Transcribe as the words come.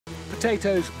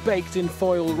Potatoes baked in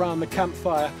foil round the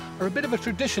campfire are a bit of a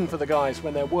tradition for the guys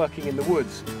when they're working in the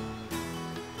woods.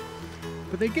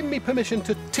 But they've given me permission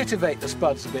to titivate the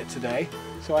spuds a bit today,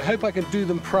 so I hope I can do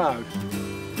them proud.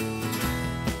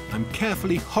 I'm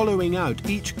carefully hollowing out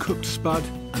each cooked spud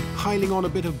and piling on a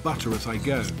bit of butter as I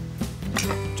go.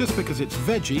 Just because it's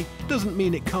veggie doesn't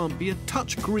mean it can't be a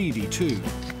touch greedy too.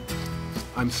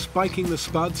 I'm spiking the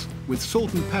spuds with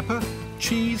salt and pepper,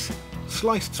 cheese,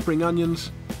 sliced spring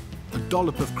onions, a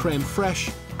dollop of crème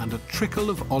fraîche and a trickle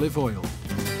of olive oil.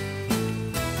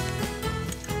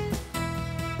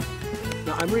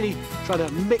 Now I'm really trying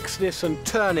to mix this and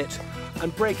turn it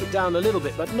and break it down a little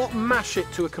bit, but not mash it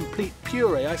to a complete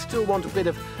puree. I still want a bit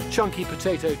of chunky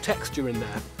potato texture in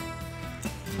there.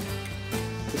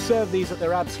 To serve these at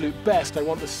their absolute best, I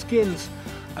want the skins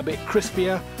a bit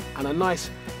crispier and a nice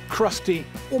crusty,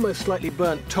 almost slightly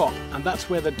burnt top, and that's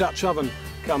where the Dutch oven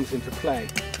comes into play.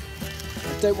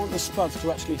 I don't want the spuds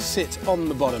to actually sit on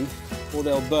the bottom or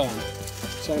they'll burn.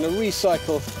 So I'm going to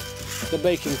recycle the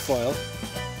baking foil.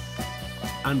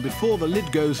 And before the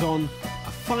lid goes on,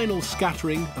 a final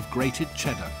scattering of grated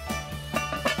cheddar.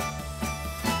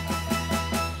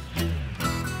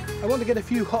 I want to get a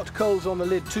few hot coals on the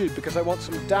lid too, because I want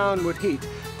some downward heat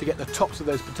to get the tops of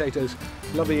those potatoes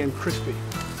lovely and crispy.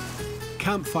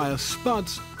 Campfire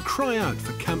spuds cry out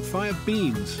for campfire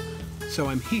beans, so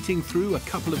I'm heating through a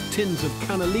couple of tins of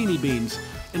cannellini beans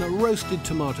in a roasted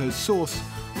tomato sauce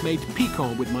made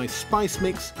piquant with my spice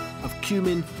mix of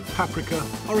cumin, paprika,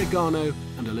 oregano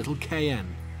and a little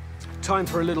cayenne. Time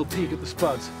for a little peek at the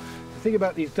spuds. The thing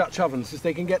about these Dutch ovens is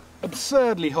they can get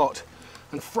absurdly hot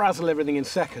and frazzle everything in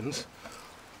seconds,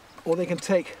 or they can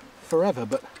take forever,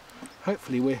 but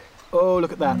hopefully we're... Oh,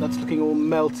 look at that, that's looking all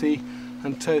melty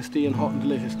and toasty and hot and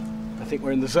delicious. I think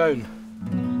we're in the zone.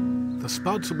 The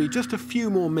spuds will be just a few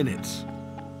more minutes,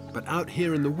 but out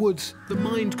here in the woods, the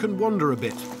mind can wander a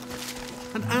bit.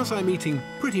 And as I'm eating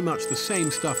pretty much the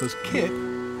same stuff as Kip,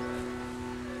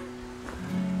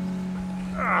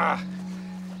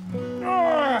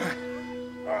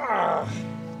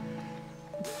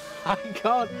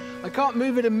 I can't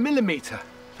move it a millimetre.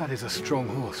 That is a strong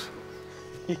horse.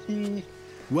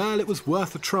 Well, it was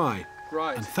worth a try.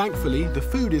 Right. And thankfully, the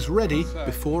food is ready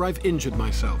before I've injured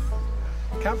myself.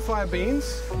 Campfire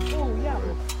beans. Oh, yeah.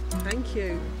 Thank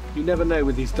you. You never know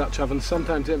with these Dutch ovens.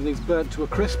 Sometimes everything's burnt to a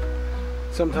crisp,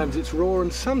 sometimes it's raw,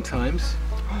 and sometimes...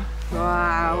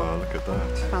 Wow. Oh, look at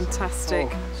that. Fantastic.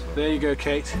 Oh, there you go,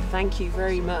 Kate. Thank you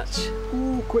very much.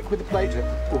 Ooh, quick with the plate.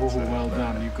 Oh, well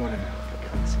done. You've got it.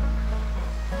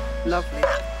 Lovely.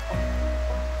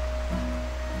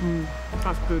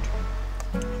 That's good.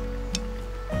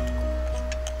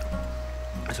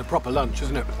 It's a proper lunch,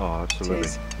 isn't it? Oh, absolutely.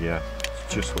 Yeah,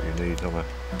 it's just what you need on a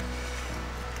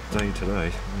day today,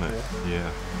 isn't it? Yeah,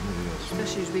 it really is.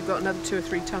 Especially as we've got another 2 or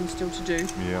 3 tons still to do.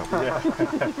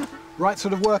 Yeah. Right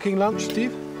sort of working lunch,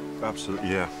 Steve? Absolutely,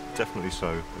 yeah, definitely so.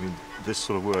 I mean, this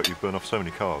sort of work, you burn off so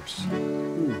many carbs.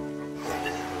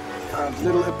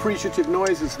 Little appreciative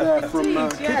noises there from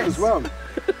Kip as well.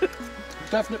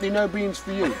 Definitely no beans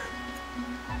for you.